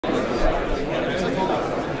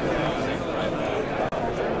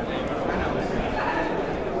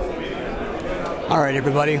All right,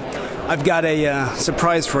 everybody. I've got a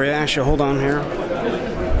surprise for you. Actually, hold on here.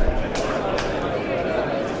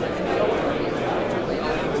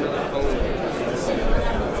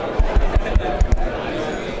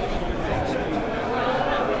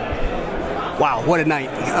 Wow, what a night.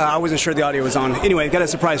 I wasn't sure the audio was on. Anyway, I've got a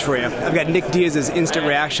surprise for you. I've got Nick Diaz's instant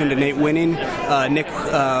reaction to Nate winning. Nick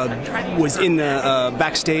was in the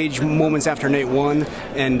backstage moments after Nate won.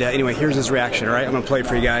 And anyway, here's his reaction, all right? I'm going to play it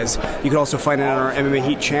for you guys. You can also find it on our MMA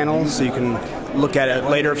Heat channel, so you can look at it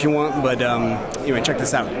later if you want. But anyway, check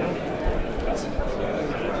this out.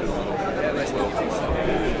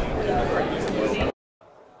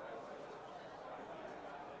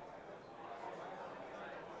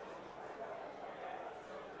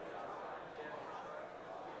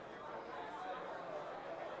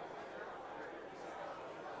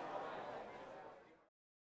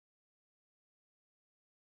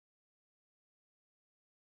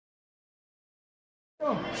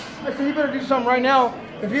 I said, you better do something right now.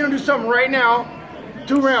 If you don't do something right now,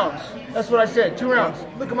 2 rounds. That's what I said, 2 rounds.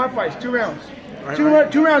 Look at my fights, 2 rounds.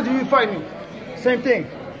 Two rounds and you fight me. Same thing.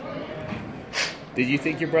 Did you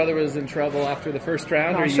think your brother was in trouble after the first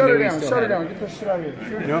round? No, or shut her down, shut her down. Get this shit out of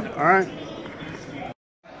here. Yep, all right.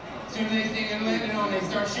 As soon as they think I'm landing on, they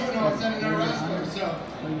start shooting all of a sudden they're wrestlers. So,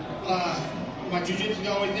 my jiu-jitsu is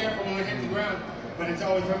always there from when I hit the ground, but it's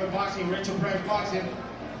always from the boxing, Rachel Price boxing.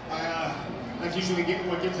 That's usually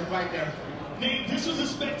what gets a fight there. Nate, this was a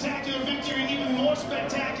spectacular victory, and even more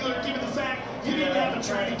spectacular given the fact you didn't have a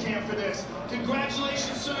training camp for this.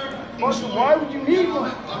 Congratulations, sir. Why would you need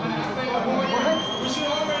one? We should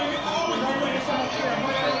already ready for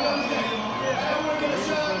everyone get a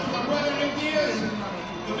shot. My brother Nick Diaz,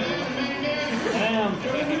 the man, the main man. Damn.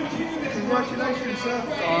 Congratulations, sir.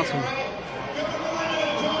 That's awesome.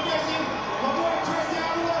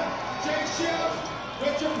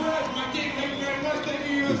 Richard Price, my team, thank you very much. Thank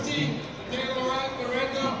you, UFC. Thank you,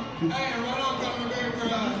 Lorenzo. Hey, right on, McGregor, for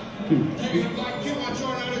taking a black cube on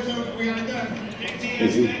short notice, so we got it done. Nick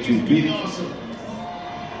Diaz, thank you for being awesome.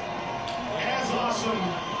 As awesome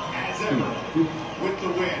as ever with the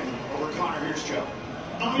win over Conor. Here's Joe.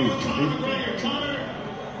 I'm here with Conor McGregor. Conor,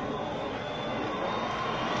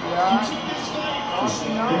 you took this fight.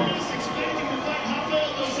 You was expecting to fight Rafael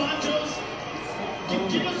Dos Anjos.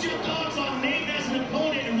 Give us your thoughts on Nate as an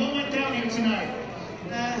opponent and what went down here tonight.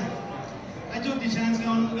 I took the chance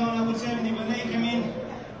going up with 70, but Nate came in.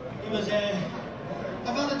 It was, I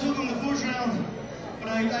felt I took him the first round, but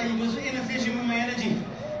I was inefficient with my energy.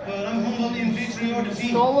 But I'm humbled in victory or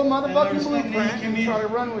defeat. Stole a motherfucking blueprint and try to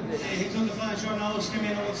run with it. He took the fight short notice, came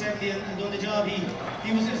in over 70 and done the job.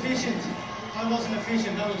 He was efficient. I wasn't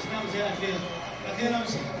efficient. That was it, I feel.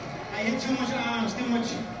 I hit too much arms, too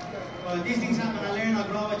much. Well, these things happen. I learn, I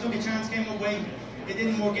grow. I took a chance, came my way. It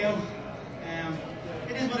didn't work out.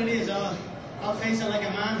 It is what it is. I'll face it like a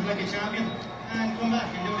man, like a champion, and come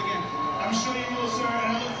back and do it again. I'm sure you will, sir,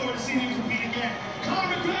 and I look forward to seeing you compete again.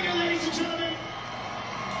 Conor McGregor, ladies and gentlemen.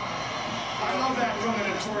 I love that from the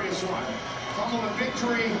notorious one. Humble in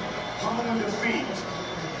victory, humble in defeat.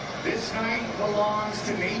 This night belongs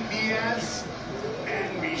to Nate Diaz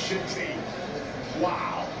and H.E.A.T.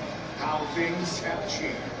 Wow, how things have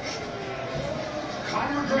changed.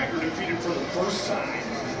 Conor McGregor defeated for the first time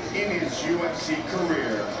in his UFC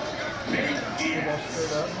career Nate Diaz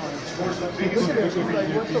scores the biggest victory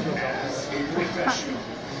as a professional.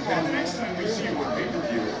 And the next time we see you on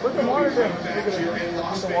pay-per-view, we'll be right back here in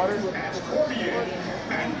Las Vegas as Cormier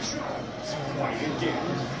and Jones fight again.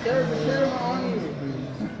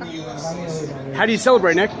 How do you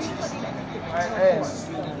celebrate, Nick?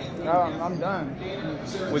 I'm done.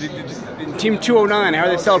 With Team 209, how are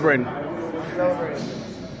they celebrating? Celebrating.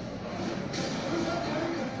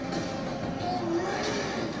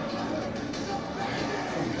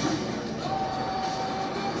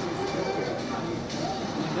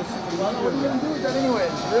 What are you gonna do with that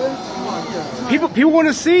anyways? Really? Come on, People want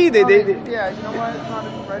to see. Yeah, you know what? It's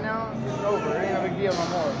not right now. It's over. It ain't a big deal no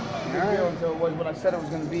more. Big deal until it was what I said it was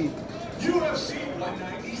gonna be. UFC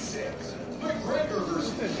 196. McGregor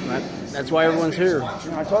versus That's why everyone's here.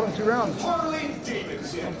 I told him 2 rounds. Harley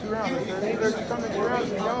Davidson. 2 rounds. There's something 2 rounds.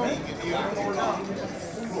 You know, I don't know where now.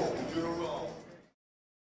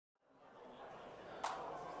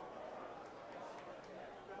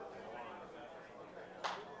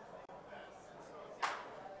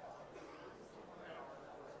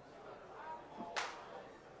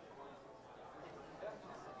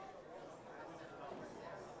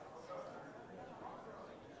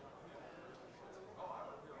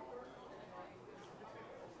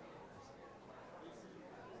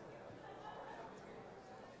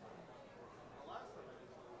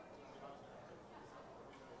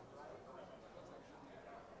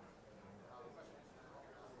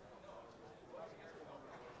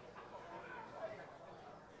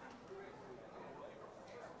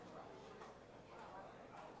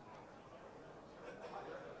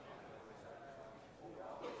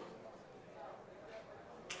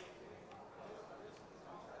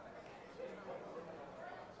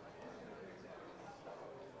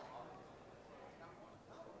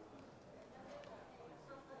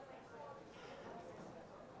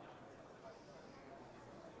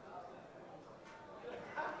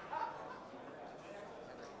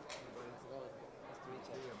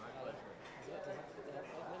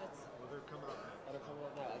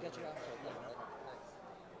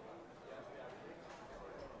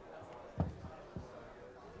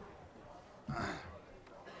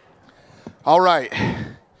 All right.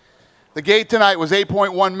 The gate tonight was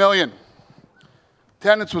 8.1 million.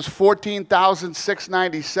 Attendance was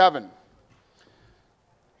 14,697.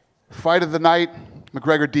 Fight of the night,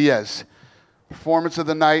 McGregor Diaz. Performance of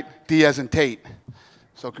the night, Diaz and Tate.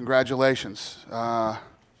 So congratulations.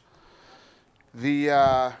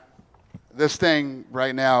 This thing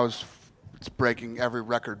right now it's breaking every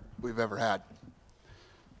record we've ever had.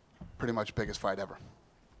 Pretty much biggest fight ever.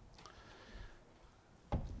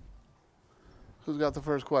 Who's got the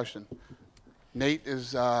first question? Nate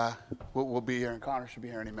is will be here, and Connor should be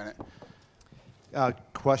here any minute.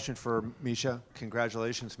 Question for Misha.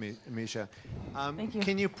 Congratulations, Misha. Thank you.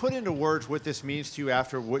 Can you put into words what this means to you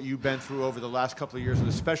after what you've been through over the last couple of years, and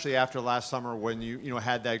especially after last summer when you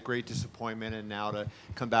had that great disappointment, and now to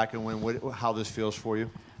come back and win? How this feels for you?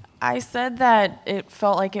 I said that it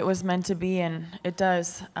felt like it was meant to be, and it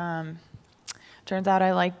does. Turns out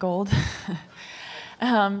I like gold.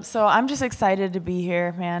 So I'm just excited to be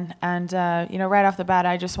here, man. And, right off the bat,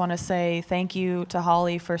 I just want to say thank you to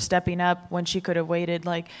Holly for stepping up when she could have waited.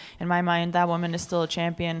 Like, in my mind, that woman is still a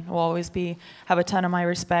champion, will always be, have a ton of my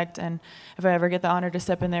respect. And if I ever get the honor to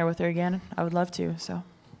step in there with her again, I would love to, so.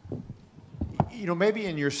 Maybe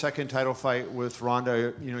in your second title fight with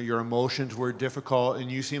Ronda, your emotions were difficult,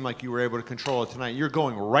 and you seemed like you were able to control it tonight. You're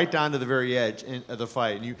going right down to the very edge of the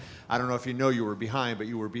fight, and I don't know if you were behind, but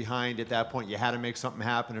you were behind at that point. You had to make something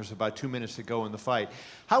happen. There's about 2 minutes to go in the fight.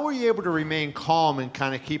 How were you able to remain calm and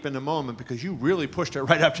kind of keep in the moment, because you really pushed it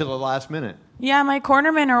right up to the last minute? Yeah, my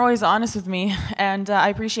cornermen are always honest with me, and I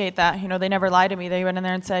appreciate that. They never lie to me. They went in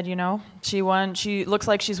there and said, she won. She looks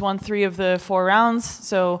like she's won 3 of the 4 rounds,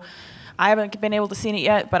 so I haven't been able to see it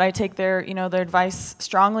yet, but I take their advice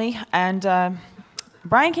strongly. And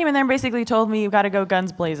Bryant came in there and basically told me, you've got to go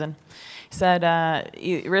guns blazing. He said,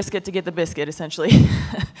 you risk it to get the biscuit, essentially.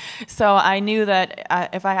 So I knew that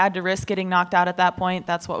if I had to risk getting knocked out at that point,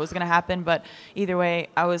 that's what was going to happen. But either way,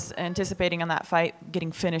 I was anticipating on that fight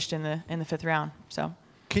getting finished in the 5th round. So.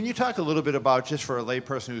 Can you talk a little bit about, just for a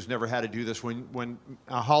layperson who's never had to do this, when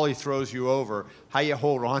Holly throws you over, how you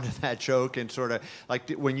hold on to that choke, and sort of, like,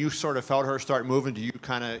 when you sort of felt her start moving, do you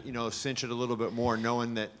kind of, cinch it a little bit more,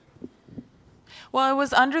 knowing that? Well, it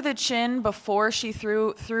was under the chin before she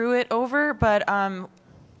threw it over, but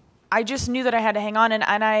I just knew that I had to hang on,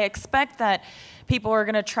 and I expect that people are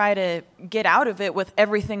going to try to get out of it with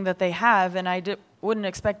everything that they have, and I wouldn't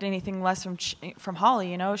expect anything less from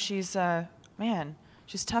Holly. She's man.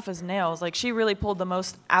 She's tough as nails. Like, she really pulled the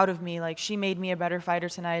most out of me. Like, she made me a better fighter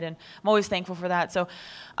tonight, and I'm always thankful for that. So,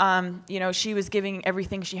 she was giving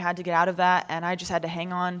everything she had to get out of that, and I just had to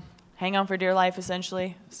hang on for dear life,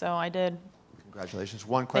 essentially. So I did. Congratulations.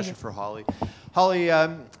 One question for Holly. Holly,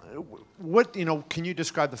 can you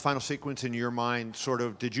describe the final sequence in your mind? Sort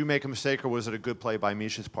of, did you make a mistake, or was it a good play by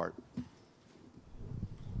Misha's part?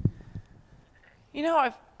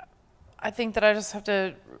 I think that I just have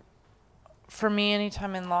to. For me,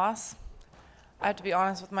 anytime in loss, I have to be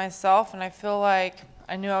honest with myself, and I feel like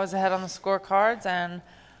I knew I was ahead on the scorecards, and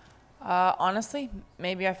honestly,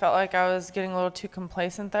 maybe I felt like I was getting a little too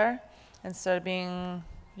complacent there instead of being,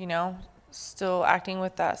 still acting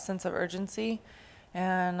with that sense of urgency.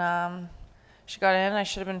 And she got in. I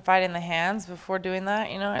should have been fighting the hands before doing that.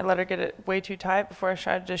 I let her get it way too tight before I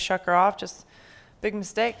tried to just shuck her off. Just big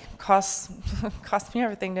mistake. Cost me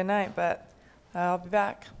everything tonight, but I'll be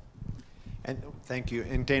back. And thank you.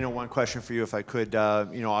 And Dana, one question for you, if I could.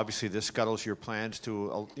 Obviously this scuttles your plans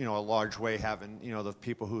to a large way, having the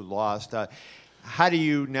people who lost. How do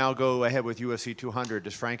you now go ahead with UFC 200?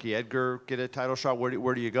 Does Frankie Edgar get a title shot?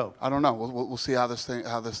 Where do you go? I don't know. We'll see how this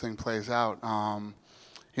thing plays out.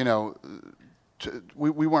 We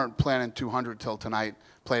weren't planning 200 till tonight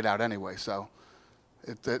played out anyway. So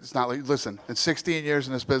it's not like, listen, in 16 years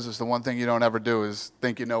in this business, the one thing you don't ever do is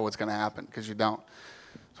think you know what's going to happen, because you don't.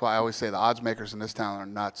 That's why I always say the odds makers in this town are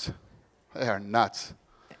nuts. They are nuts.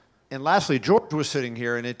 And lastly, George was sitting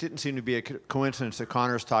here, and it didn't seem to be a coincidence that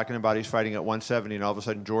Connor's talking about he's fighting at 170, and all of a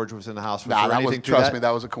sudden George was in the house. Trust me,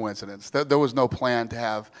 that was a coincidence. There was no plan to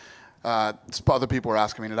have. Other people were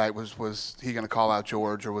asking me tonight, was he going to call out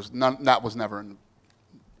George, or was none? That was never a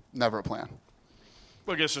plan.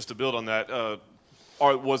 Well, I guess just to build on that.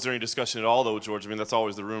 Was there any discussion at all, though, with George? I mean, that's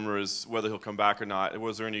always the rumor, is whether he'll come back or not.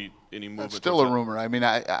 Was there any movement? It's still a rumor. I mean,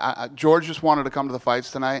 George just wanted to come to the fights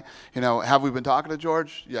tonight. Have we been talking to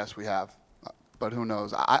George? Yes, we have. But who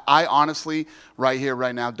knows? I honestly, right here,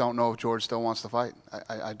 right now, don't know if George still wants to fight.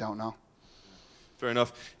 I don't know. Fair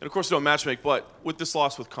enough. And, of course, you don't matchmake, but with this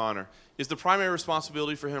loss with Connor, is the primary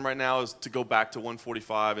responsibility for him right now is to go back to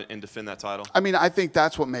 145 and defend that title? I mean, I think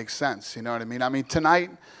that's what makes sense. You know what I mean? I mean,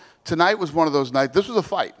 Tonight was one of those nights. This was a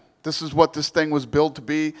fight. This is what this thing was built to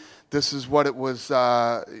be. This is what it was,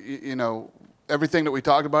 you know, everything that we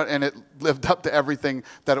talked about, and it lived up to everything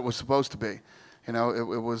that it was supposed to be. You know,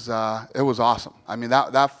 it was awesome. I mean,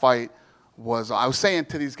 that fight was, I was saying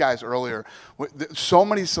to these guys earlier, so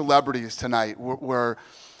many celebrities tonight were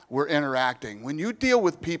interacting. When you deal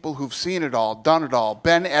with people who've seen it all, done it all,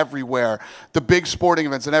 been everywhere, the big sporting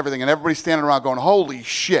events and everything, and everybody's standing around going, holy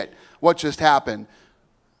shit, what just happened?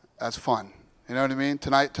 That's fun. You know what I mean?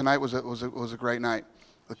 Tonight was a great night.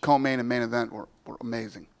 The co-main and main event were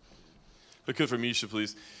amazing. If I could for Misha,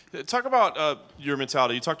 please. Talk about your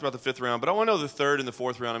mentality. You talked about the 5th round, but I want to know the 3rd and the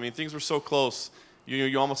 4th round. I mean, things were so close.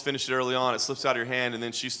 You almost finished it early on. It slips out of your hand, and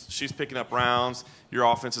then she's picking up rounds. Your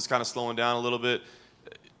offense is kind of slowing down a little bit.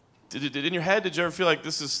 In your head, did you ever feel like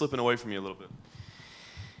this is slipping away from you a little bit?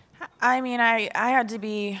 I mean, I had to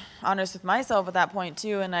be honest with myself at that point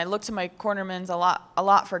too, and I looked to my cornermans a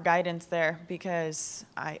lot for guidance there, because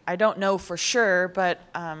I don't know for sure, but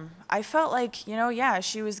I felt like, you know, yeah,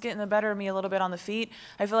 she was getting the better of me a little bit on the feet.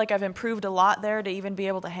 I feel like I've improved a lot there to even be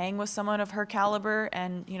able to hang with someone of her caliber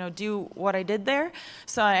and, you know, do what I did there.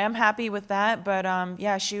 So I am happy with that, but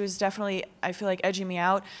yeah, she was definitely, I feel like, edging me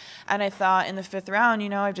out. And I thought in the 5th round, you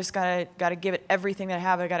know, I've just got to give it everything that I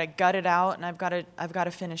have. I got to gut it out, and I've got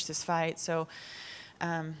to finish this fight. So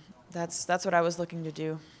that's what I was looking to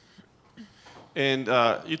do. And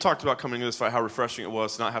you talked about coming into this fight, how refreshing it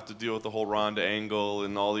was to not have to deal with the whole Ronda angle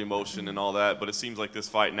and all the emotion and all that. But it seems like this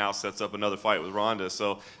fight now sets up another fight with Ronda.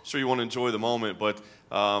 So sure, you want to enjoy the moment, but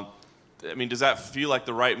I mean, does that feel like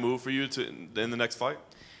the right move for you in the next fight?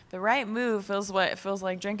 The right move feels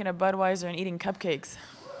like drinking a Budweiser and eating cupcakes.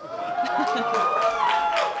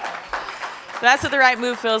 That's what the right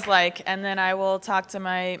move feels like. And then I will talk to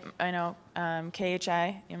my,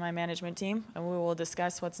 KHI in my management team, and we will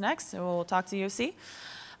discuss what's next, and we'll talk to UFC.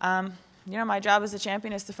 You know, my job as a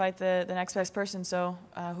champion is to fight the next best person, so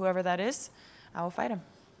whoever that is, I will fight him.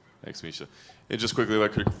 Thanks, Misha. And just quickly,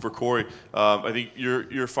 for Corey, I think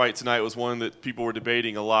your fight tonight was one that people were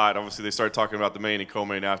debating a lot. Obviously, they started talking about the main and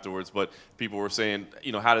co-main afterwards, but people were saying,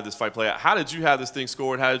 you know, how did this fight play out? How did you have this thing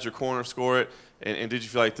scored? How did your corner score it? And did you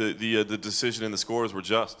feel like the decision and the scores were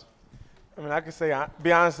just? I mean, I could say,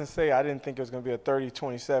 be honest and say I didn't think it was going to be a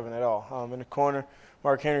 30-27 at all. In the corner,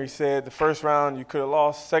 Mark Henry said the first round you could have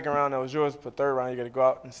lost, second round that was yours, but third round you got to go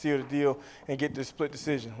out and seal the deal and get the split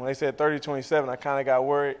decision. When they said 30-27, I kind of got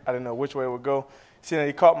worried. I didn't know which way it would go. See,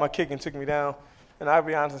 he caught my kick and took me down. And I'll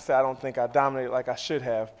be honest and say I don't think I dominated like I should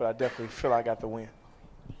have, but I definitely feel I got the win.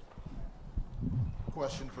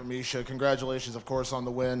 Question for Misha. Congratulations, of course, on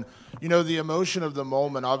the win. You know, the emotion of the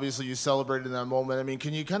moment, obviously you celebrated in that moment. I mean,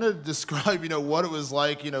 can you kind of describe, you know, what it was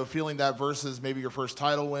like, you know, feeling that versus maybe your first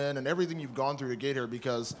title win and everything you've gone through to get here,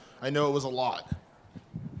 because I know it was a lot.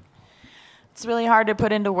 It's really hard to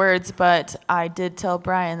put into words, but I did tell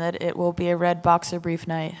Bryant that it will be a red boxer brief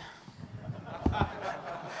night.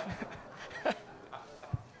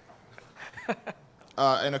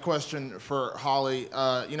 And a question for Holly.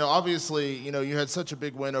 You know, obviously, you know, you had such a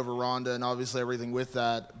big win over Ronda and obviously everything with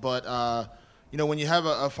that. But, you know, when you have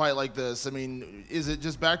a fight like this, I mean, is it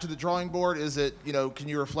just back to the drawing board? Is it, you know, can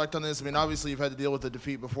you reflect on this? I mean, obviously you've had to deal with the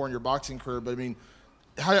defeat before in your boxing career, but I mean,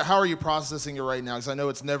 how are you processing it right now? Because I know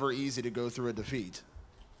it's never easy to go through a defeat.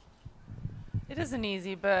 It isn't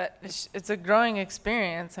easy, but it's a growing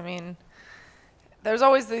experience. I mean, there's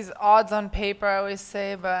always these odds on paper, I always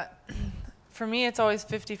say, but for me, it's always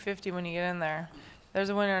 50-50 when you get in there. There's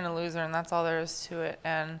a winner and a loser, and that's all there is to it.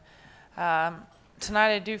 And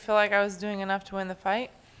tonight I do feel like I was doing enough to win the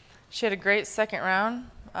fight. She had a great second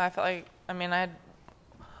round. I felt like, I mean, I had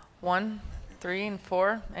 1, 3, and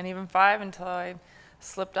 4, and even 5 until I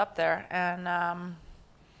slipped up there. And,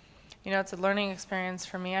 you know, it's a learning experience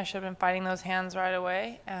for me. I should have been fighting those hands right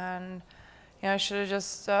away. And, you know, I should have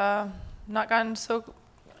just not gotten so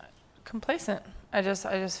complacent. I just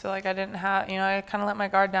feel like I didn't have, you know, I kind of let my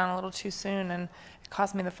guard down a little too soon, and it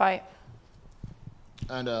cost me the fight.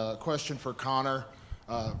 And a question for Connor,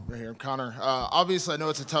 right here, Connor. Obviously, I know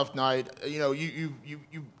it's a tough night. You know,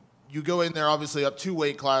 you go in there obviously up 2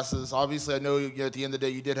 weight classes. Obviously, I know at the end of the day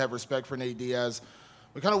you did have respect for Nate Diaz.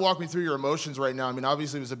 But kind of walk me through your emotions right now. I mean,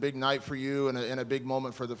 obviously it was a big night for you and a big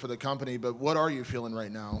moment for the company. But what are you feeling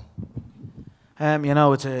right now? You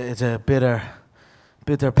know, it's a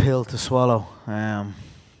bitter pill to swallow.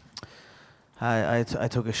 I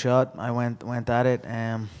took a shot. I went at it.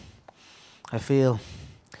 I feel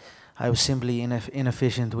I was simply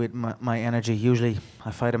inefficient with my energy. Usually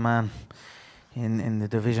I fight a man in the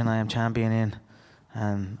division I am champion in,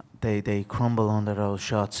 and they crumble under those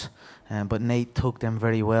shots. But Nate took them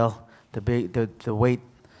very well. The weight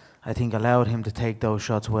I think allowed him to take those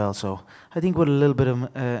shots well. So I think with a little bit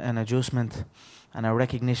of an adjustment and a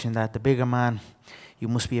recognition that the bigger man, you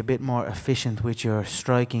must be a bit more efficient with your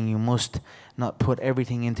striking. You must not put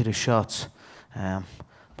everything into the shots.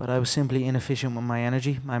 But I was simply inefficient with my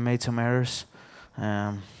energy. I made some errors.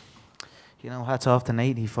 You know, hats off to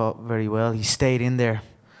Nate. He fought very well. He stayed in there.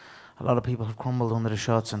 A lot of people have crumbled under the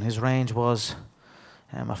shots, and his range was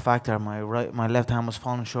a factor. My left hand was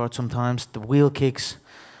falling short sometimes. The wheel kicks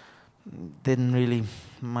didn't really.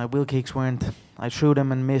 My wheel kicks weren't. I threw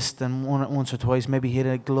them and missed, and once or twice maybe hit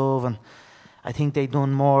a glove, and I think they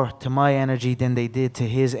done more to my energy than they did to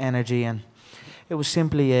his energy, and it was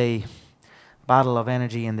simply a battle of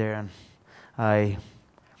energy in there, and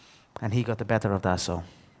he got the better of that. So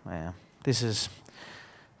this is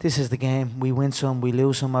the game. We win some, we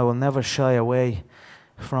lose some. I will never shy away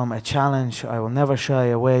from a challenge. I will never shy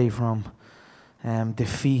away from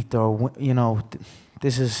defeat, or you know,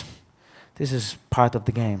 this is part of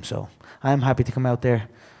the game. So I am happy to come out there,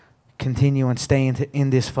 continue and stay in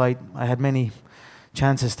this fight. I had many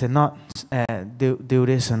chances to not do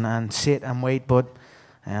this and sit and wait, but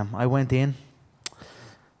I went in.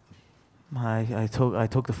 I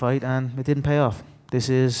took the fight, and it didn't pay off. This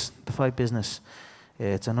is the fight business.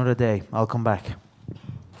 It's another day. I'll come back.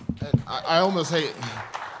 I almost hate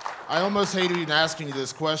even asking you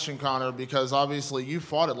this question, Conor, because obviously you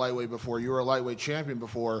fought at lightweight before. You were a lightweight champion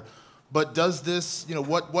before. But does this, you know,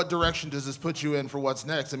 what direction does this put you in for what's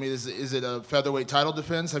next? I mean, is it a featherweight title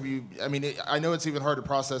defense? Have you? I mean, I know it's even hard to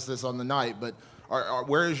process this on the night, but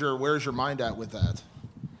where is your mind at with that?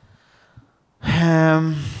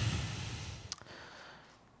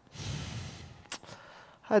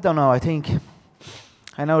 I don't know.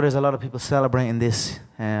 I know there's a lot of people celebrating this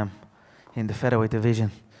in the featherweight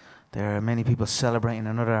division. There are many people celebrating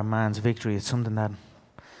another man's victory. It's something that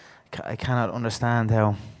I cannot understand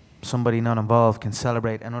how somebody not involved can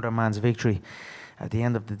celebrate another man's victory. At the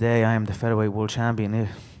end of the day, I am the featherweight world champion.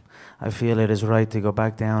 I feel it is right to go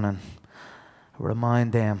back down and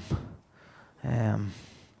remind them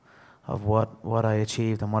of what I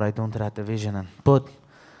achieved and what I done to that division. But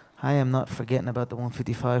I am not forgetting about the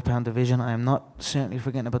 155-pound division. I am not certainly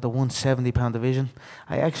forgetting about the 170-pound division.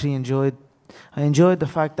 I enjoyed the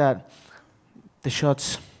fact that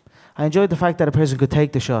a person could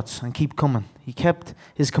take the shots and keep coming. He kept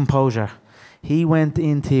his composure. He went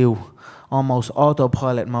into almost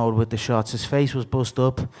autopilot mode with the shots. His face was bust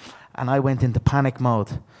up, and I went into panic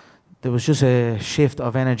mode. There was just a shift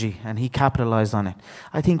of energy, and he capitalized on it.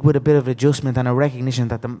 I think with a bit of adjustment and a recognition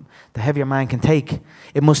that the heavier man can take,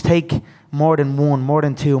 it must take more than one, more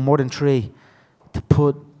than two, more than three to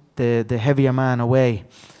put the heavier man away.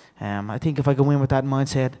 I think if I can win with that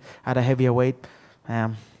mindset at a heavier weight,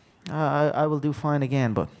 I will do fine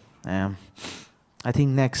again. But I think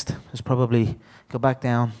next is probably go back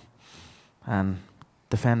down and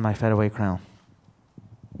defend my featherweight crown.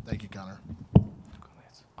 Thank you, Conor.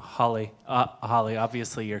 Holly,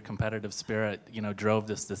 obviously your competitive spirit, you know, drove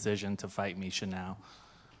this decision to fight Misha now.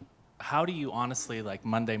 How do you honestly, like,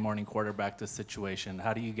 Monday morning quarterback this situation?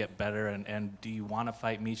 How do you get better, and do you want to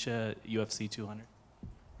fight Misha UFC 200?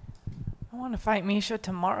 I want to fight Misha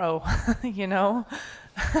tomorrow, you know?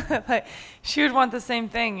 Like, she would want the same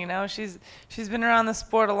thing, you know? She's been around the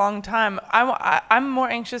sport a long time. I'm more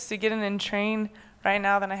anxious to get in and train right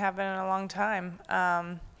now than I have been in a long time.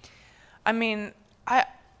 I mean,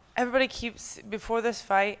 everybody keeps, before this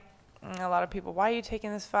fight, a lot of people, why are you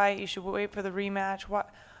taking this fight? You should wait for the rematch. What?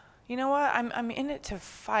 You know what? I'm in it to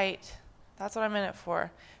fight. That's what I'm in it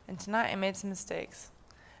for. And tonight I made some mistakes.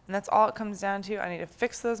 And that's all it comes down to. I need to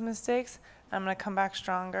fix those mistakes. And I'm going to come back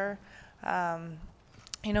stronger.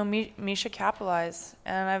 You know, Misha capitalized.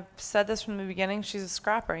 And I've said this from the beginning. She's a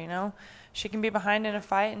scrapper, you know. She can be behind in a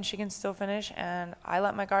fight and she can still finish. And I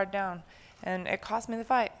let my guard down. And it cost me the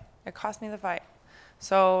fight. It cost me the fight.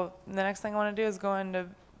 So the next thing I want to do is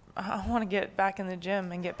I want to get back in the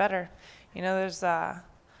gym and get better. You know, this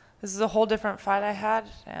is a whole different fight I had,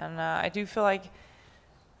 and I do feel like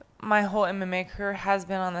my whole MMA career has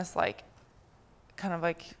been on this like, kind of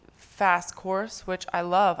like fast course, which I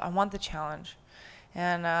love. I want the challenge,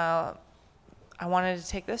 and I wanted to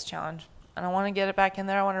take this challenge, and I want to get it back in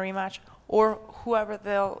there. I want a rematch, or whoever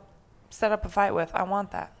they'll set up a fight with. I want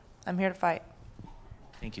that. I'm here to fight.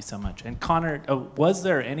 Thank you so much. And Conor, was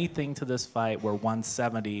there anything to this fight where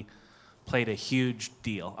 170 played a huge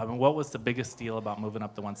deal? I mean, what was the biggest deal about moving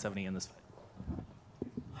up to 170 in this fight?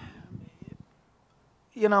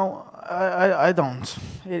 You know, I don't.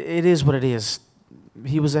 It is what it is.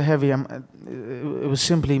 He was a heavier. It was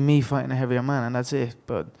simply me fighting a heavier man, and that's it.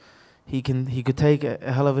 But he could take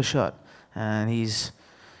a hell of a shot, and he's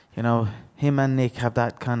You know, him and Nick have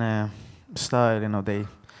that kind of style. You know,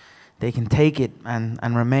 they can take it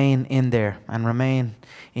and remain in there and remain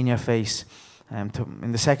in your face.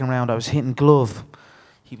 In the second round, I was hitting glove.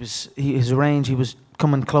 His range, he was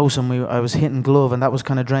coming close, and I was hitting glove, and that was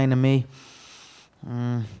kind of draining me.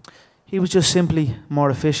 He was just simply more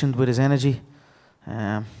efficient with his energy.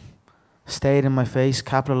 Stayed in my face,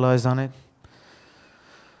 capitalized on it.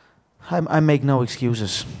 I make no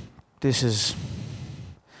excuses. It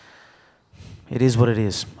is what it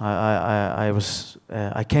is.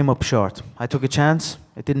 I came up short. I took a chance.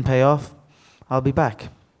 It didn't pay off. I'll be back.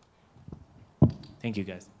 Thank you,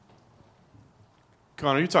 guys.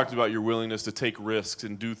 Conor, you talked about your willingness to take risks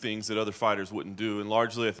and do things that other fighters wouldn't do, and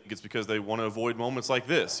largely I think it's because they want to avoid moments like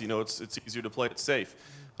this. You know, it's easier to play it safe.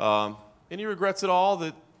 Any regrets at all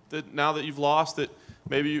that now that you've lost, that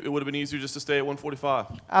maybe it would have been easier just to stay at 145?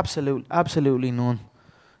 Absolutely none.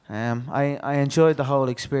 I enjoyed the whole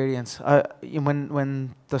experience.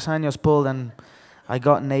 When Dos Anjos pulled and I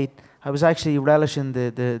got Nate, I was actually relishing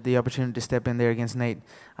the opportunity to step in there against Nate.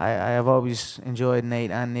 I have always enjoyed Nate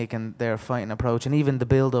and Nick and their fighting approach, and even the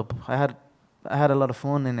build-up. I had a lot of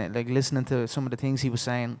fun in it, like listening to some of the things he was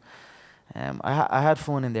saying. I had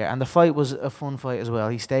fun in there, and the fight was a fun fight as well.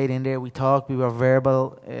 He stayed in there. We talked. We were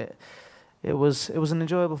verbal. It was an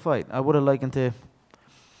enjoyable fight. I would have liked him to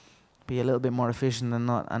be a little bit more efficient and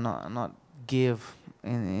not give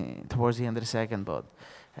towards the end of the second. But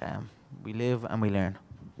we live and we learn.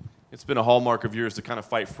 It's been a hallmark of yours to kind of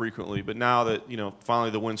fight frequently, but now that, you know, finally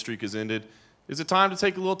the win streak has ended, is it time to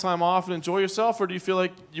take a little time off and enjoy yourself, or do you feel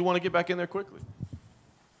like you want to get back in there quickly?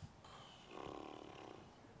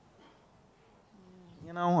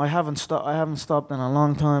 You know, I haven't stopped in a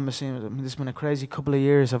long time. It seems. I mean, it's been a crazy couple of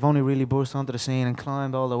years. I've only really burst onto the scene and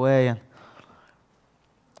climbed all the way, and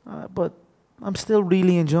but I'm still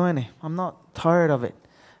really enjoying it. I'm not tired of it.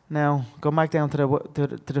 Now, go back down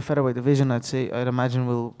to the featherweight division. I'd imagine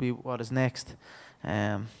will be what is next.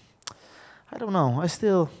 I don't know. I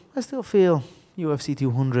still feel UFC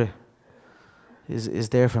 200 is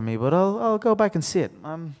there for me, but I'll go back and sit.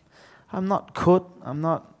 I'm not cut.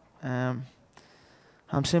 I'm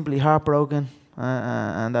simply heartbroken,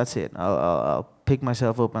 and that's it. I'll pick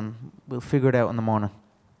myself up and we'll figure it out in the morning.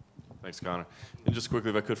 Thanks, Conor. And just quickly,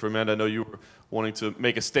 if I could, for Amanda, I know you were wanting to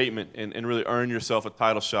make a statement and really earn yourself a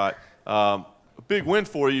title shot. A big win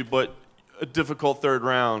for you, but a difficult third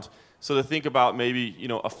round. So to think about maybe, you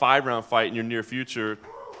know, a 5-round fight in your near future,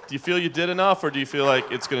 do you feel you did enough, or do you feel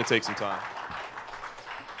like it's going to take some time?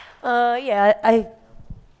 Yeah,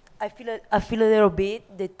 I feel a little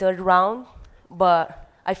bit the third round, but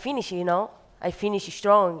I finished, you know. I finished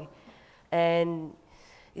strong, and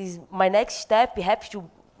my next step. You have to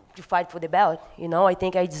fight for the belt, you know. I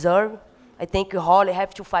think I deserve. I think Holly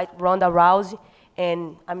have to fight Ronda Rousey,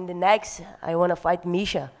 and I'm the next. I want to fight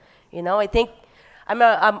Misha, you know. I think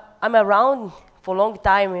I'm around for a long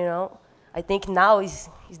time, you know. I think now is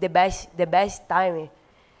the best time,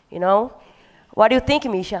 you know. What do you think,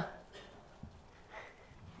 Misha?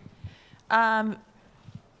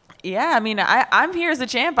 Yeah, I mean, I'm here as a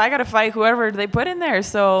champ. I got to fight whoever they put in there.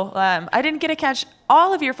 So I didn't get to catch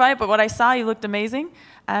all of your fight, but what I saw, you looked amazing.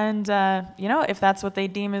 And, you know, if that's what they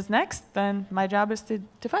deem is next, then my job is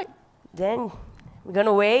to fight. Then we're going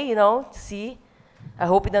to wait, you know, to see. I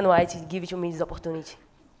hope Dana White give it to me this opportunity.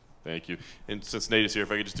 Thank you. And since Nate is here,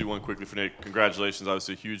 if I could just do one quickly for Nate. Congratulations.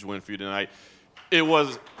 Obviously a huge win for you tonight. It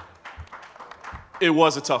was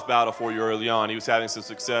a tough battle for you early on. He was having some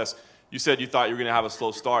success. You said you thought you were going to have a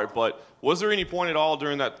slow start, but was there any point at all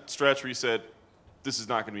during that stretch where you said, this is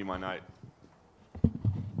not going to be my night?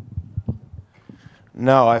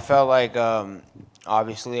 No, I felt like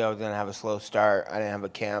obviously I was going to have a slow start. I didn't have a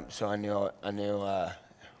camp, so I knew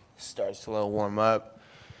start slow, warm up,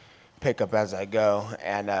 pick up as I go.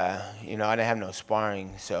 And, you know, I didn't have no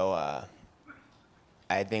sparring, so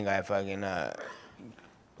I think I fucking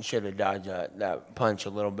should have dodged that punch a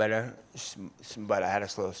little better, but I had a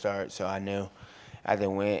slow start, so I knew I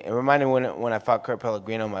didn't win. It reminded me when I fought Kurt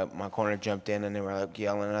Pellegrino, my corner jumped in and they were like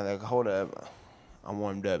yelling, and I was like, hold up, I'm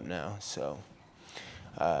warmed up now. So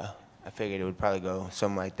I figured it would probably go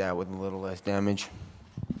something like that with a little less damage.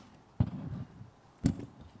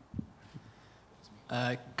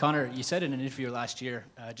 Conor, you said in an interview last year,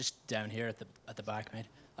 just down here at the back, mate.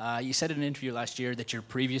 You said in an interview last year that your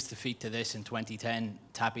previous defeat to this in 2010,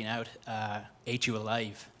 tapping out, ate you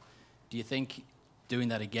alive. Do you think doing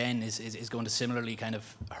that again is going to similarly kind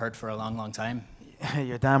of hurt for a long, long time?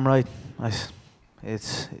 You're damn right.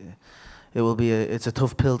 It's a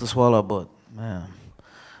tough pill to swallow, but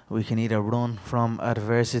we can either run from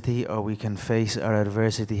adversity or we can face our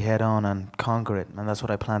adversity head on and conquer it, and that's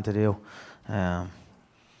what I plan to do.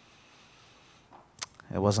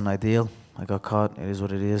 It wasn't ideal. I got caught. It is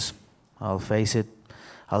what it is. I'll face it.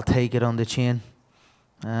 I'll take it on the chin,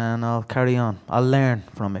 and I'll carry on. I'll learn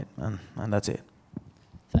from it, and that's it.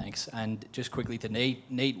 Thanks. And just quickly to Nate.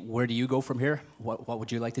 Nate, where do you go from here? What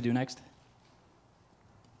would you like to do next?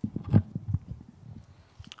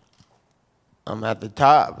 I'm at the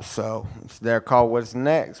top, so it's their call. What's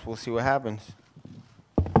next? We'll see what happens.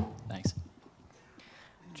 Thanks.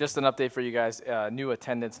 Just an update for you guys. New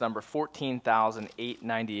attendance number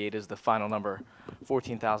 14,898 is the final number.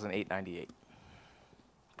 14,898.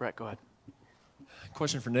 Brett, go ahead.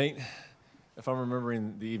 Question for Nate. If I'm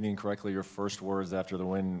remembering the evening correctly, your first words after the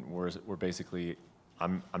win were basically,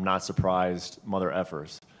 "I'm not surprised, mother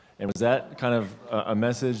effers." And was that kind of a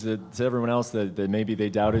message that to everyone else that maybe they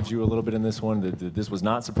doubted you a little bit in this one, that this was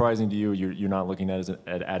not surprising to you? You're not looking at it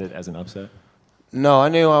as an upset? No, I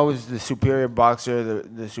knew I was the superior boxer,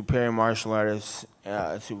 the superior martial artist,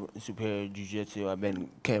 superior jiu-jitsu.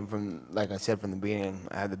 Came from, like I said from the beginning,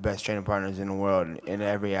 I have the best training partners in the world in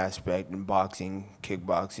every aspect, in boxing,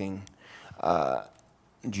 kickboxing,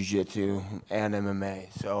 jiu-jitsu, and MMA.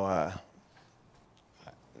 So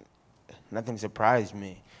nothing surprised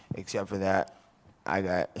me except for that I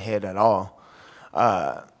got hit at all.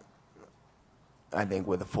 I think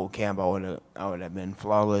with a full camp, I would have been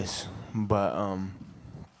flawless, but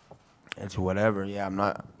it's whatever. Yeah, I'm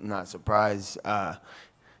not surprised.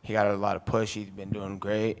 He got a lot of push. He's been doing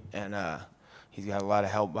great, and he's got a lot of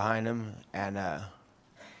help behind him. And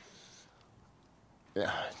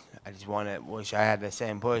yeah, I just wish I had the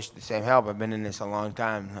same push, the same help. I've been in this a long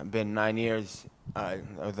time. I've been 9 years. It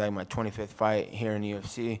was like my 25th fight here in the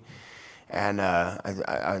UFC, and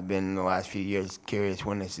I've been in the last few years curious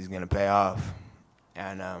when this is going to pay off.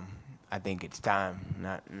 And I think it's time.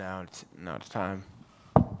 Now it's time.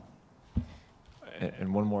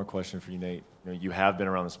 And one more question for you, Nate. You have been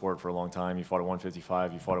around the sport for a long time. You fought at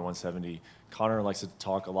 155. You fought at 170. Conor likes to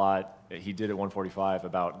talk a lot. He did at 145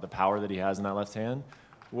 about the power that he has in that left hand.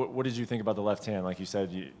 What did you think about the left hand? Like you said,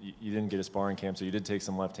 you didn't get a sparring camp, so you did take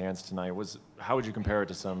some left hands tonight. How would you compare it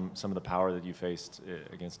to some of the power that you faced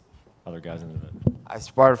against other guys in the event? I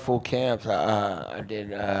sparred full camps. I've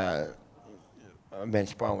been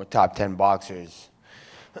sparring with top 10 boxers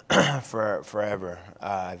for forever.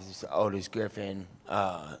 Otis Griffin,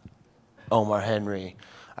 Omar Henry.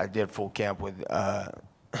 I did full camp with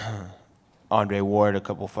Andre Ward a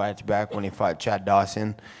couple fights back when he fought Chad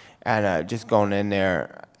Dawson. And just going in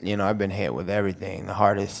there, I've been hit with everything, the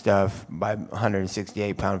hardest stuff by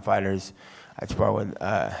 168-pound fighters. I spar with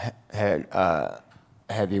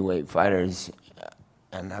heavyweight fighters,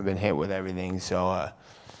 and I've been hit with everything. So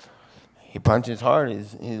he punches hard.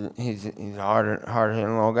 He's a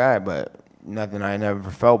hard-hitting little guy, but nothing I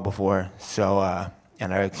never felt before. So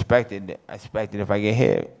and I expected if I get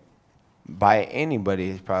hit by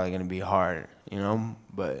anybody, it's probably going to be hard,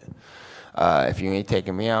 But if you ain't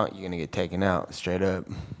taking me out, you're going to get taken out, straight up.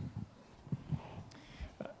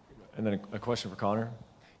 And then a question for Conor.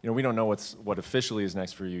 We don't know what officially is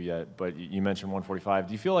next for you yet, but you mentioned 145.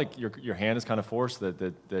 Do you feel like your hand is kind of forced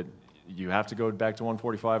that you have to go back to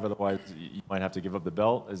 145, otherwise you might have to give up the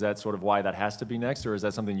belt? Is that sort of why that has to be next, or is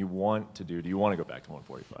that something you want to do? Do you want to go back to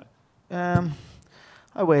 145?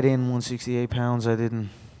 I weighed in 168 pounds. I didn't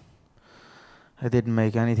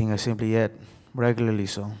make anything. I simply ate regularly,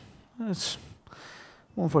 so it's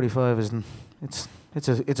 145 isn't.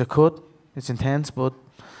 It's a cut. It's intense, but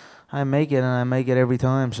I make it, and I make it every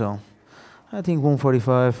time. So I think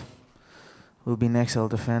 145 will be next. I'll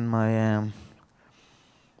defend my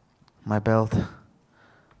my belt.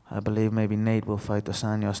 I believe maybe Nate will fight Dos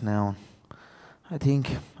Anjos now. I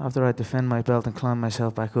think after I defend my belt and climb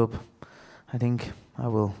myself back up, I think I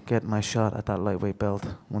will get my shot at that lightweight belt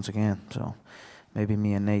once again. So maybe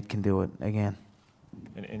me and Nate can do it again.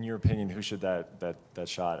 In your opinion, who should that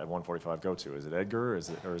shot at 145 go to? Is it Edgar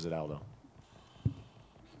or is it Aldo?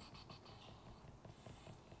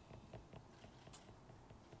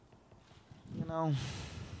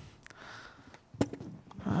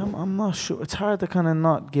 I'm not sure. It's hard to kind of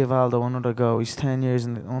not give Aldo another go. He's 10 years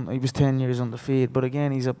he was 10 years undefeated, but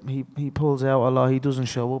again, he pulls out a lot. He doesn't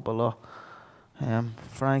show up a lot.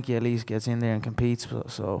 Frankie at least gets in there and competes.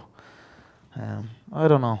 So I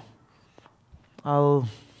don't know. I'll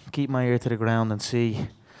keep my ear to the ground and see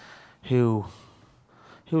who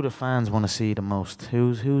the fans want to see the most.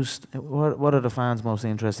 What are the fans most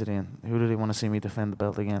interested in? Who do they want to see me defend the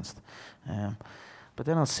belt against? But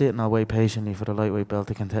then I'll sit and I'll wait patiently for the lightweight belt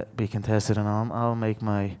to be contested, and I'll make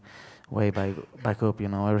my way back up. You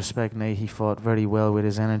know, I respect Nate. He fought very well with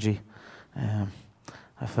his energy.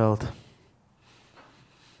 I felt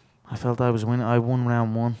I was winning. I won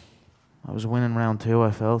round 1. I was winning round 2.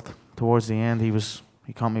 I felt towards the end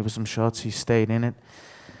he caught me with some shots. He stayed in it.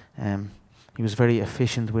 He was very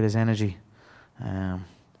efficient with his energy.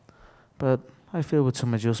 But I feel with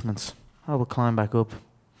some adjustments, I will climb back up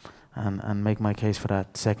and make my case for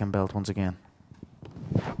that second belt once again.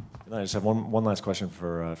 I just have one last question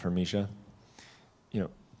for Misha. You know,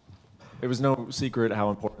 it was no secret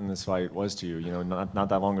how important this fight was to you. You know, not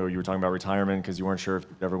that long ago you were talking about retirement because you weren't sure if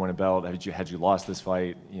you'd ever win a belt. Had you lost this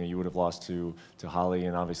fight, you know, you would have lost to Holly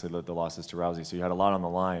and obviously the losses to Rousey. So you had a lot on the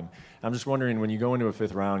line. I'm just wondering, when you go into a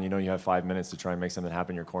 5th round, you know you have 5 minutes to try and make something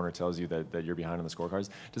happen. Your corner tells you that you're behind on the scorecards.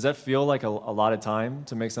 Does that feel like a lot of time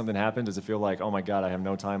to make something happen? Does it feel like, oh my God, I have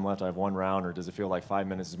no time left, I have 1 round? Or does it feel like 5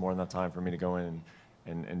 minutes is more than enough time for me to go in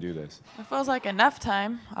and do this? It feels like enough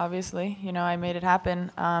time, obviously. You know, I made it happen.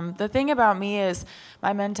 The thing about me is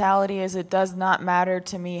my mentality is it does not matter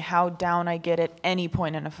to me how down I get at any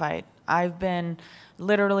point in a fight. I've been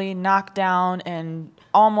literally knocked down and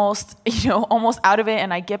almost out of it,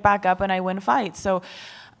 and I get back up and I win fights. So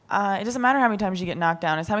it doesn't matter how many times you get knocked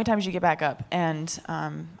down, it's how many times you get back up. And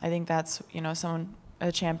I think that's, you know,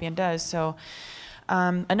 a champion does. So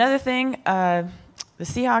another thing, the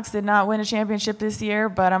Seahawks did not win a championship this year,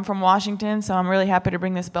 but I'm from Washington, so I'm really happy to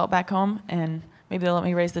bring this belt back home, and maybe they'll let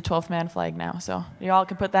me raise the 12th man flag now. So you all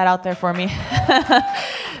can put that out there for me.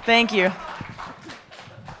 Thank you.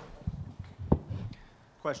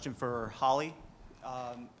 Question for Holly.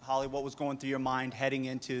 Holly, what was going through your mind heading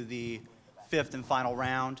into the 5th and final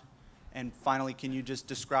round? And finally, can you just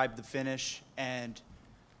describe the finish and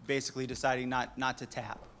basically deciding not to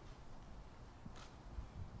tap?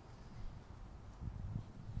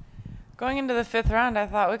 Going into the 5th round, I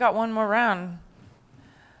thought we got 1 more round.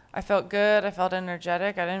 I felt good. I felt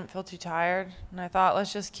energetic. I didn't feel too tired. And I thought,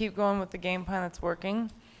 let's just keep going with the game plan that's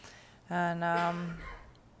working. And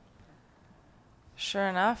sure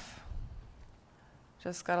enough,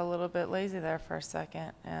 just got a little bit lazy there for a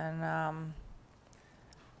second. And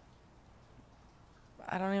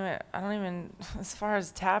I don't even, as far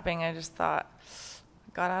as tapping, I just thought,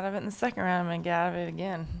 got out of it in the 2nd round, I'm going to get out of it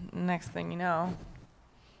again. Next thing you know,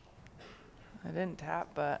 I didn't tap,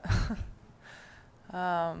 but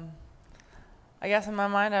I guess in my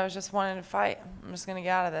mind I was just wanting to fight. I'm just going to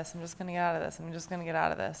get out of this. I'm just going to get out of this. I'm just going to get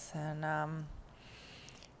out of this. And I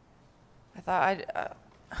thought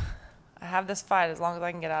I have this fight as long as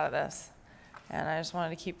I can get out of this. And I just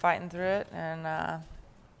wanted to keep fighting through it. And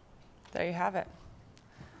there you have it.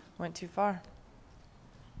 Went too far.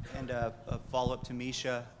 And a follow-up to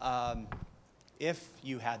Misha. If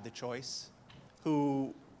you had the choice,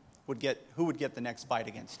 who would get the next fight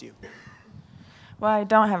against you? Well, I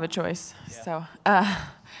don't have a choice, so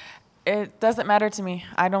it doesn't matter to me.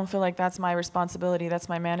 I don't feel like that's my responsibility. That's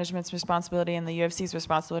my management's responsibility and the UFC's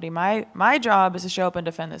responsibility. My job is to show up and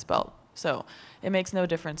defend this belt, so it makes no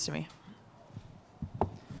difference to me.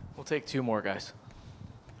 We'll take 2 more, guys.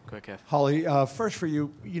 Go ahead, Kev. Holly, first for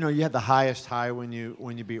you, you know, you had the highest high when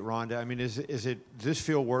you beat Ronda. I mean, does this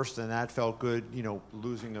feel worse than that felt good, you know,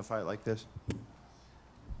 losing a fight like this?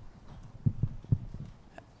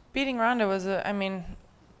 Beating Ronda was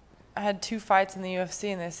I had 2 fights in the UFC,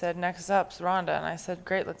 and they said, next up's Ronda. And I said,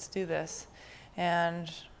 great, let's do this.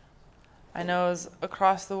 And I know it was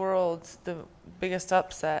across the world the biggest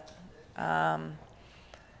upset. And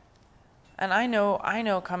I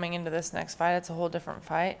know coming into this next fight, it's a whole different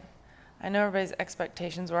fight. I know everybody's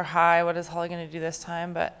expectations were high. What is Holly going to do this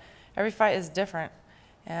time? But every fight is different.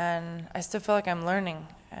 And I still feel like I'm learning.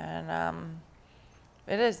 And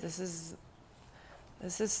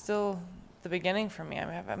this is still the beginning for me.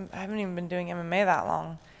 I haven't even been doing MMA that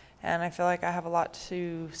long, and I feel like I have a lot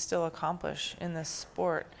to still accomplish in this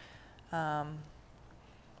sport. The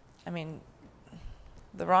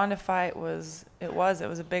Ronda fight was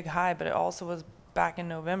a big high, but it also was back in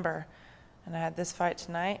November, and I had this fight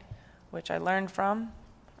tonight, which I learned from.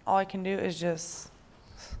 All I can do is just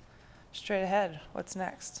straight ahead. What's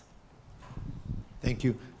next? Thank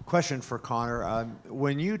you. Question for Conor.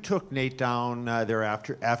 When you took Nate down there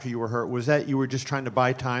after you were hurt, was that you were just trying to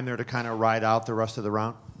buy time there to kind of ride out the rest of the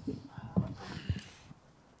round?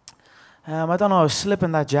 I don't know. I was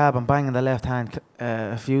slipping that jab and banging the left hand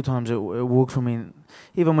a few times. It worked for me.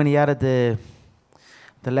 Even when he added the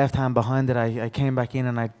left hand behind it, I came back in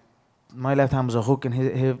and my left hand was a hook and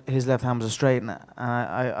his left hand was a straight, and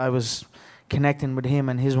I was connecting with him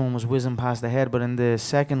and his one was whizzing past the head. But in the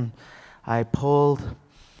second, I pulled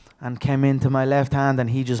and came into my left hand, and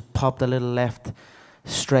he just popped a little left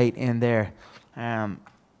straight in there.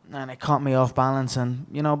 it caught me off balance, and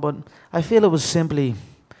but I feel it was simply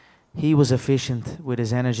he was efficient with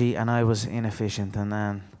his energy and I was inefficient, and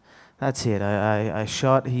then that's it. I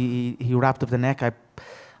shot. He wrapped up the neck.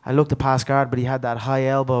 I looked to pass guard, but he had that high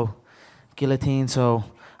elbow guillotine, so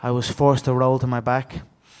I was forced to roll to my back.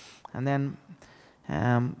 And then,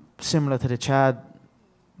 similar to the Chad,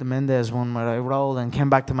 the Mendez one, where I rolled and came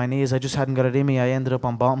back to my knees, I just hadn't got it in me. I ended up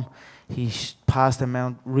on bottom. He passed him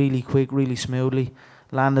out really quick, really smoothly,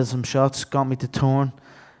 landed some shots, got me to turn.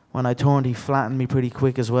 When I turned, he flattened me pretty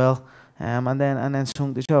quick as well, and then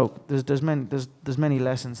sunk the choke. There's many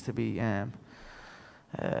lessons to be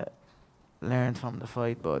learned from the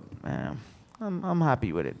fight, but I'm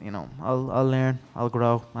happy with it. I'll learn, I'll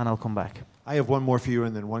grow, and I'll come back. I have one more for you,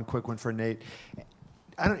 and then one quick one for Nate.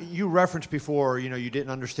 You referenced before, you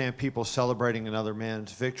didn't understand people celebrating another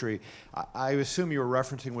man's victory. I assume you were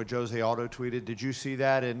referencing what Jose Aldo tweeted. Did you see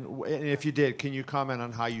that? And if you did, can you comment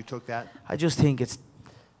on how you took that? I just think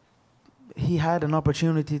he had an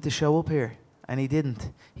opportunity to show up here, and he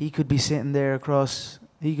didn't. He could be sitting there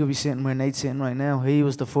he could be sitting where Nate's sitting right now. He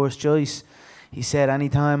was the first choice. He said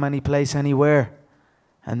anytime, any place, anywhere.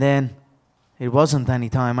 And then it wasn't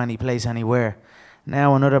anytime, any place, anywhere.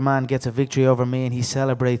 Now another man gets a victory over me and he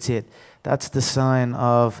celebrates it. That's the sign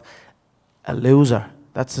of a loser.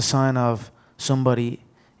 That's the sign of somebody,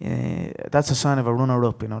 that's the sign of a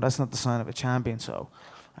runner-up, That's not the sign of a champion, so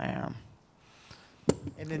And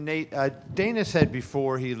then Nate, Dana said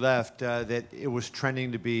before he left that it was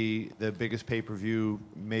trending to be the biggest pay-per-view,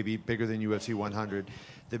 maybe bigger than UFC 100,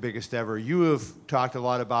 the biggest ever. You have talked a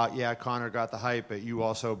lot about, Conor got the hype, but you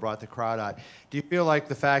also brought the crowd out. Do you feel like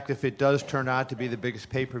the fact if it does turn out to be the biggest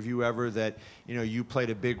pay-per-view ever that, you played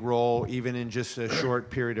a big role even in just a short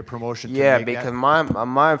period of promotion? Yeah, because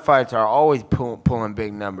my fights are always pulling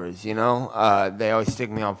big numbers, They always stick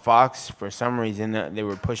me on Fox. For some reason, they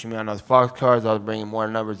were pushing me on those Fox cards. I was bringing more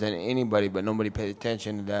numbers than anybody, but nobody paid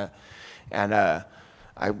attention to that. And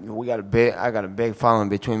I got a big following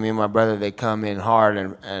between me and my brother. They come in hard,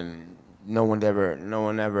 and no one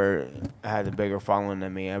ever had a bigger following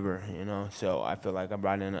than me ever, So I feel like I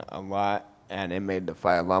brought in a lot, and it made the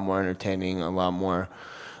fight a lot more entertaining, a lot more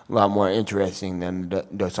interesting than the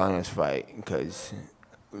Dos Anjos fight, because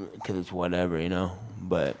it's whatever,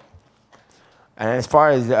 But and as far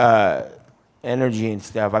as energy and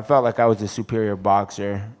stuff, I felt like I was a superior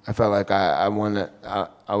boxer. I felt like I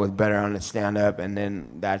was better on the stand-up, and then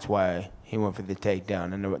that's why he went for the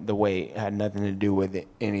takedown. And the weight had nothing to do with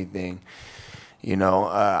anything.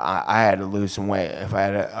 I had to lose some weight. If I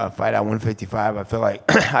had a fight at 155, I feel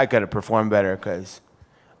like I could have performed better because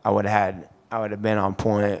I would have been on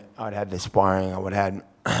point. I would have had the sparring. I would have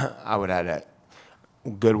had a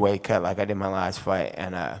good weight cut like I did my last fight,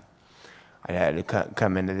 and I had to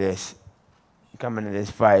come into this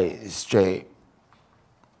fight straight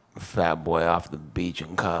fat boy off the beach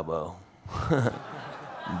in Cabo.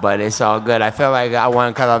 But it's all good. I felt like I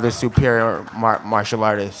won because I was a superior martial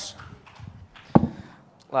artist.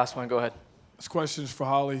 Last one, go ahead. This question is for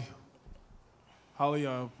Holly. Holly,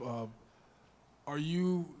 I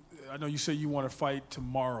know you say you want to fight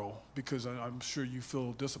tomorrow because I'm sure you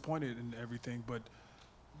feel disappointed in everything, but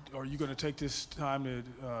are you going to take this time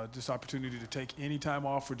this opportunity to take any time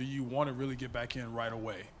off, or do you want to really get back in right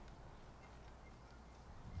away?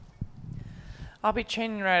 I'll be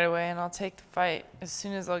training right away, and I'll take the fight as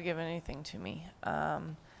soon as they'll give anything to me.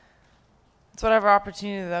 It's whatever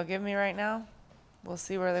opportunity they'll give me right now. We'll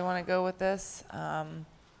see where they want to go with this. I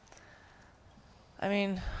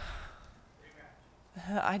mean,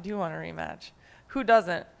 I do want a rematch. Who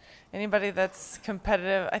doesn't? Anybody that's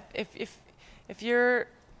competitive. If you're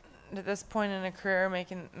at this point in a career,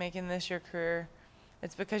 making this your career,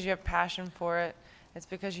 it's because you have passion for it. It's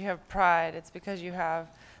because you have pride. It's because you have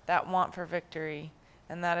that want for victory,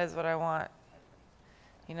 and that is what I want.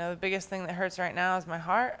 The biggest thing that hurts right now is my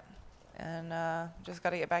heart, and just got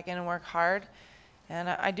to get back in and work hard. And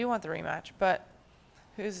I do want the rematch, but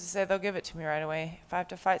who's to say they'll give it to me right away? If I have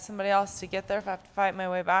to fight somebody else to get there, if I have to fight my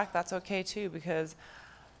way back, that's okay too, because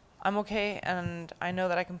I'm okay, and I know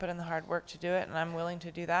that I can put in the hard work to do it, and I'm willing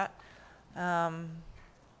to do that. I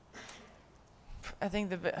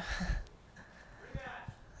think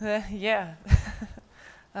yeah.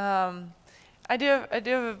 I do have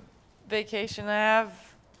a vacation I have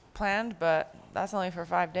planned, but that's only for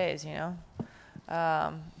 5 days,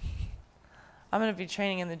 I'm going to be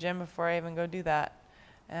training in the gym before I even go do that.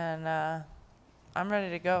 And I'm ready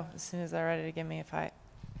to go as soon as they're ready to give me a fight.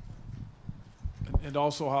 And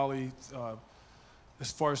also, Holly,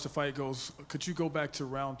 as far as the fight goes, could you go back to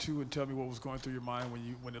round 2 and tell me what was going through your mind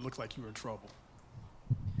when it looked like you were in trouble?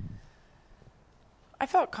 I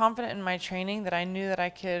felt confident in my training that I knew that I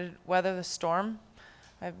could weather the storm.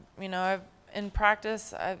 In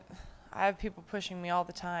practice, I have people pushing me all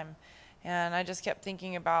the time. And I just kept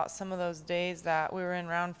thinking about some of those days that we were in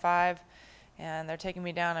round 5 and they're taking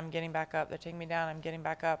me down, I'm getting back up. They're taking me down, I'm getting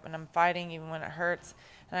back up, and I'm fighting even when it hurts.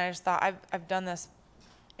 And I just thought, I've done this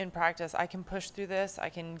in practice. I can push through this. I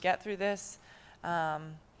can get through this. I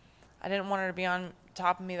didn't want her to be on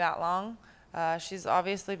top of me that long. She's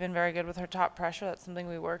obviously been very good with her top pressure. That's something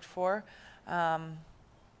we worked for.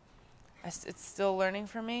 It's still learning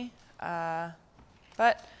for me.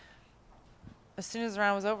 But as soon as the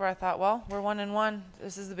round was over, I thought, well, we're 1-1.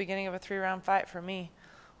 This is the beginning of a 3-round fight for me.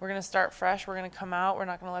 We're going to start fresh. We're going to come out. We're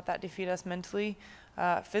not going to let that defeat us mentally.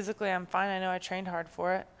 Physically, I'm fine. I know I trained hard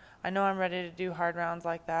for it. I know I'm ready to do hard rounds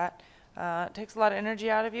like that. It takes a lot of energy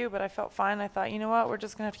out of you, but I felt fine. I thought, you know what, we're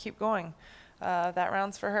just going to have to keep going. That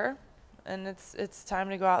round's for her, and it's time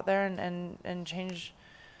to go out there and change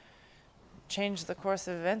the course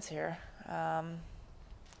of events here,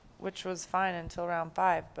 which was fine until round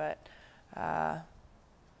 5. But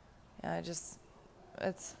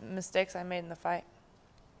it's mistakes I made in the fight.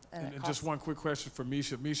 And just one quick question for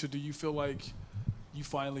Misha. Misha, do you feel like you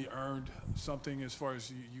finally earned something as far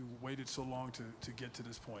as you waited so long to get to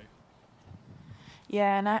this point?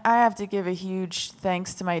 Yeah, and I have to give a huge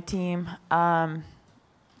thanks to my team.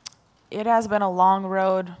 It has been a long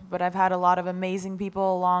road, but I've had a lot of amazing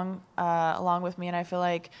people along with me, and I feel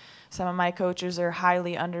like some of my coaches are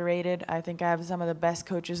highly underrated. I think I have some of the best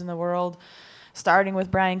coaches in the world, starting with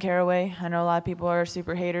Bryant. I know a lot of people are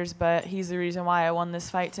super haters, but he's the reason why I won this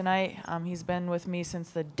fight tonight. He's been with me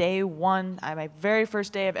since the day one, my very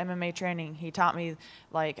first day of MMA training. He taught me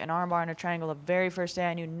like an armbar and a triangle the very first day.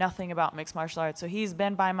 I knew nothing about mixed martial arts. So he's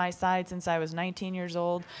been by my side since I was 19 years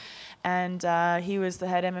old. And he was the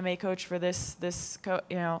head MMA coach for this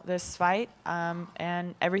fight.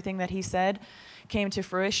 And everything that he said came to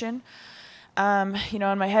fruition. And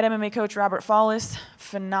my head MMA coach, Robert Fallis,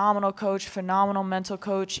 phenomenal coach, phenomenal mental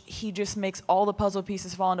coach. He just makes all the puzzle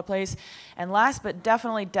pieces fall into place. And last but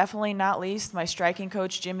definitely not least, my striking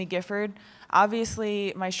coach, Jimmy Gifford.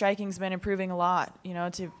 Obviously, my striking's been improving a lot,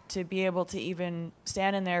 to be able to even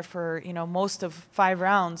stand in there for, most of 5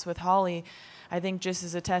 rounds with Holly, I think just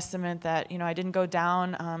is a testament that, I didn't go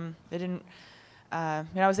down.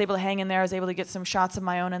 I was able to hang in there. I was able to get some shots of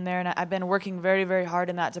my own in there, and I've been working very, very hard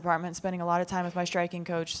in that department, spending a lot of time with my striking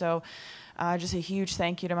coach. So just a huge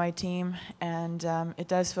thank you to my team, and it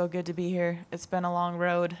does feel good to be here. It's been a long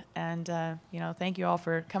road, and thank you all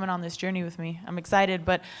for coming on this journey with me. I'm excited,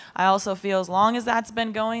 but I also feel as long as that's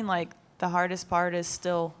been going, like the hardest part is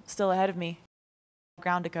still ahead of me.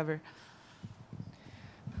 Ground to cover.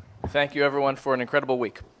 Thank you, everyone, for an incredible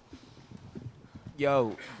week.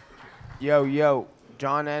 Yo,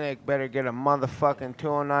 John Anik better get a motherfucking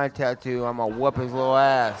 209 tattoo. I'm gonna whoop his little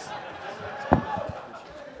ass.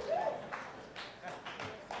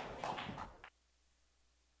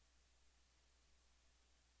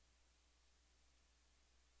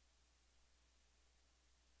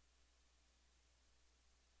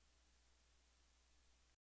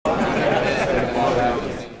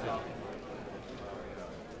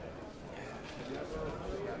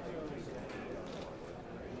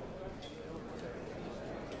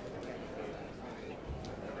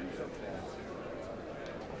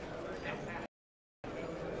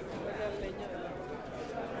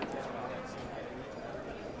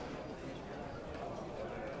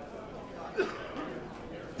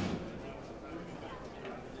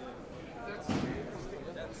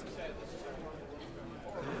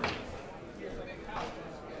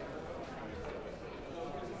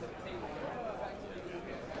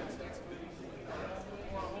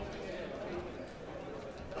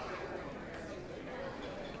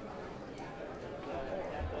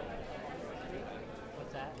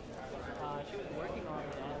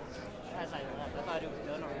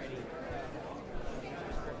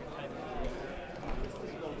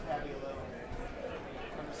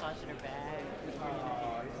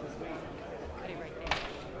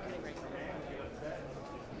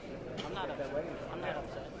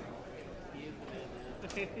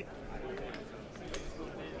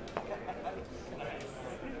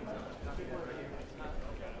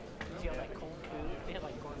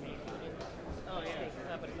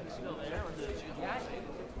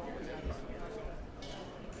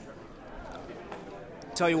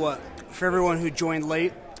 Tell you what, for everyone who joined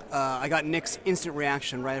late, I got Nick's instant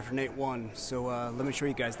reaction right after Nate won, so let me show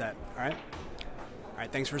you guys that, all right? All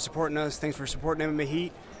right, thanks for supporting us. Thanks for supporting MMA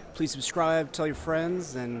Heat. Please subscribe, tell your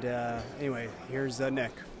friends, and anyway, here's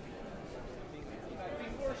Nick.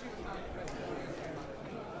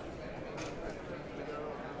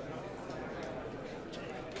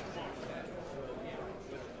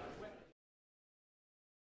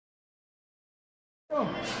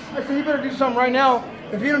 I said, you better do something right now.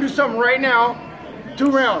 If you don't do something right now,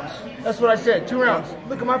 2 rounds. That's what I said, 2 rounds.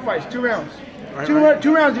 Look at my fights, 2 rounds.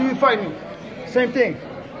 Two rounds and you fight me. Same thing.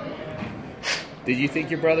 Did you think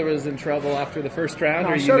your brother was in trouble after the first round?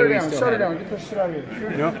 No, or you shut knew her he down, still shut her had it? down. Get this shit out of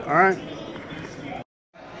here. Yep, all right.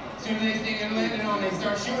 As soon as they think I'm landing on, they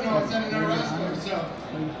start shooting all of a sudden they're wrestling. So,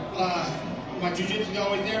 my jiu-jitsu is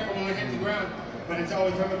always there from when I hit the ground, but it's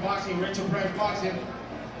always from the boxing, Rachel Price boxing.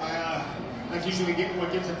 That's usually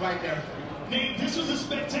what gets a fight there. Nate, this was a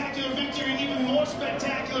spectacular victory, and even more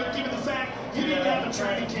spectacular given the fact you didn't have a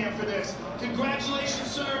training camp for this.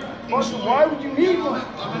 Congratulations, sir. Why would you need one?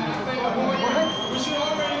 We should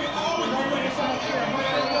already fight.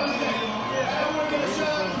 Everyone get a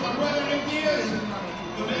shot for my brother Nick Diaz,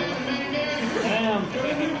 the man, the main man. Damn.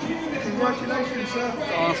 Congratulations, sir.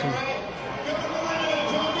 That's awesome.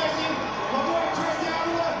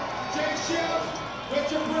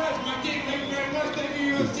 Richard Price, my team, thank you very much. Thank you,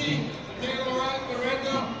 UFC. Thank you,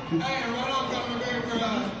 Lorenzo. Hey, right on, Conor McGregor, for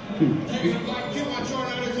taking about 2 months short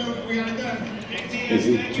notice, so we got it done. Nick Diaz,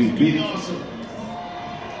 thank you for being awesome.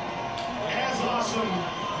 As awesome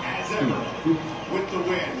as ever with the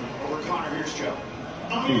win over Conor. Here's Joe.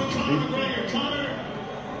 I'm here with Conor McGregor. Conor,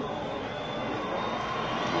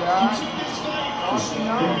 you took this fight. You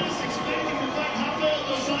was expecting to fight Rafael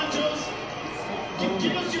Dos Anjos.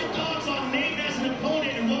 Give us your thoughts on Nate as an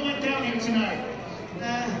opponent and what went down here tonight.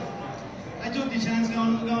 I took the chance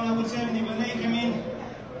going up with 70, but Nate came in.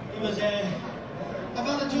 It was, I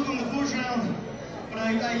felt I took him the first round, but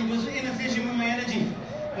I was inefficient with my energy.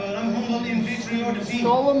 But I'm humbled in victory or defeat.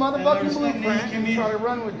 Stole a motherfucking blueprint came in. try to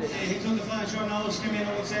run with it. He took the fight short notice, came in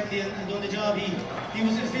over 70 and done the job. He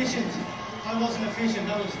was efficient. I wasn't efficient.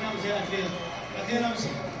 That was it, I feel.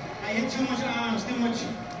 I hit too much arms, too much.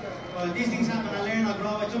 These things happen. I learn, I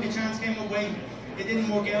grow. I took a chance, came away. It didn't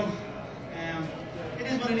work out. It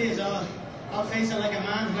is what it is. I'll face it like a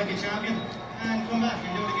man, like a champion, and come back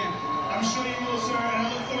and do it again. I'm sure you will, sir, and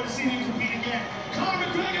I look forward to seeing you compete again. Conor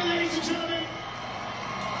McGregor, ladies and gentlemen.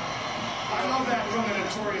 I love that from the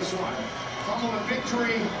notorious one. Humble in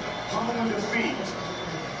victory, humble in defeat.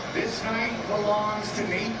 This night belongs to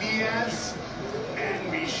Nate Diaz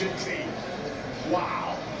and H.E.A.T.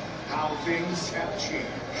 Wow, how things have changed.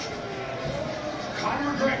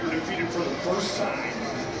 Conor McGregor defeated for the first time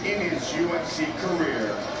in his UFC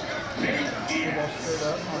career Nate Diaz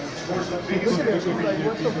scores the biggest victory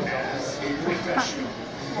as a professional.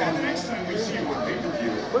 And the next time we see you on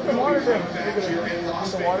pay-per-view, we'll be back here in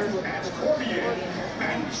Las Vegas as Cormier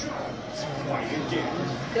and Jones fight again.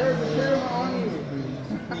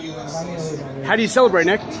 How do you celebrate,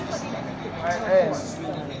 Nick?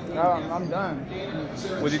 I'm done.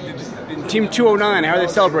 With Team 209, how are they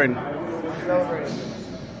celebrating? Celebrating.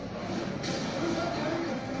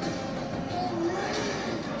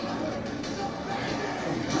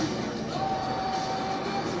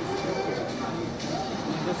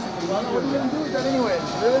 What are you gonna do with that anyway?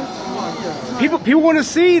 Really? Come on, yeah. People want to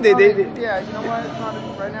see. Yeah, you know what? It's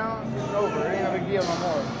not right now. It's over. It ain't a big deal no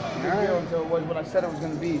more. It's a big deal until it was what I said it was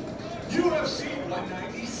gonna be. UFC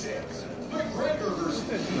 196. McGregor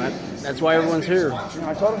versus. That's why everyone's here. You know,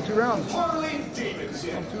 I told him 2 rounds. Harley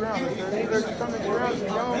Davidson. 2 rounds. If they're something 2 rounds, they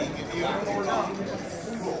don't.